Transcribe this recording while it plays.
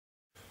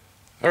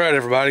Alright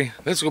everybody,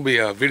 this is going to be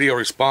a video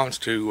response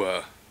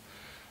to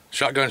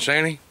Shotgun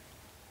Shanni.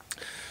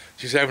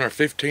 She's having her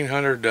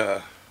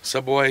 1500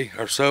 Subway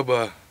or sub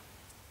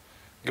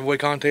giveaway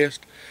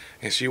contest,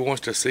 and she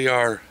wants to see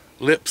our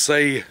lip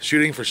say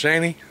shooting for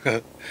Shanni.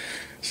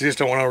 She just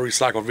don't want to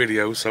recycle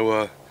videos,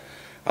 so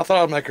I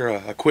thought I'd make her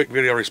a quick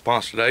video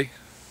response today.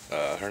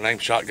 Her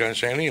name's Shotgun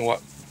Shanni, and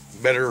what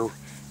better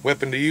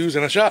weapon to use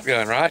than a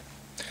shotgun, right?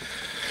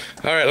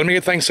 Alright, let me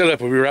get things set up.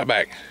 We'll be right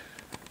back.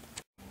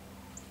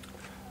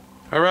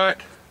 Alright,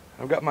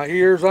 I've got my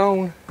ears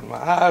on, my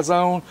eyes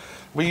on.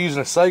 We're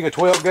using a Saiga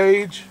 12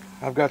 gauge.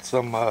 I've got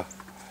some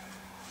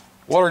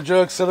water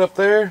jugs set up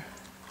there.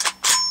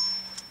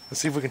 Let's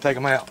see if we can take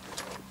them out.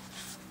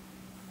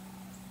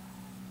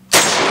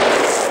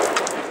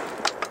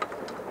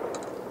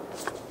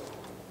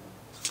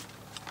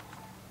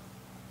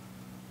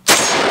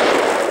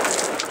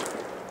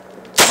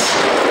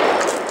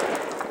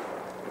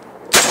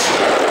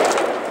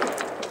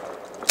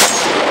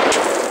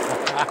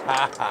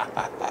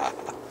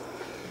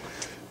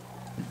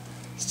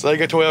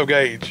 Saiga 12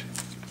 gauge.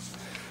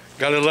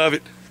 Gotta love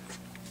it.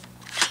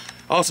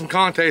 Awesome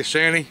contest,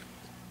 Shanni.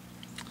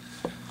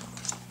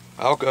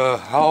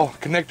 I'll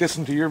connect this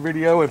into your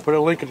video and put a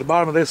link at the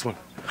bottom of this one.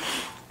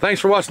 Thanks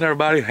for watching,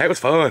 everybody. That was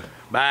fun.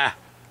 Bye.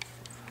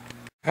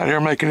 Out here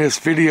making this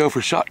video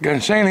for Shotgun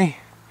Shanni.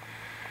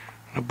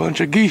 A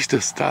bunch of geese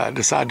decide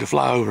to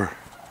fly over.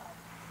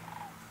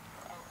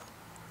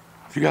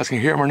 If you guys can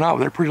hear them or not,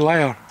 but they're pretty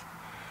loud.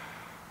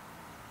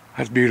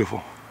 That's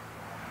beautiful.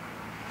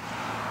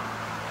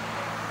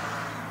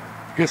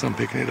 Guess I'm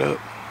picking it up.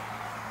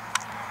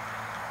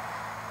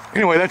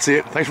 Anyway, that's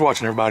it. Thanks for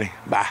watching, everybody.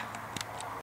 Bye.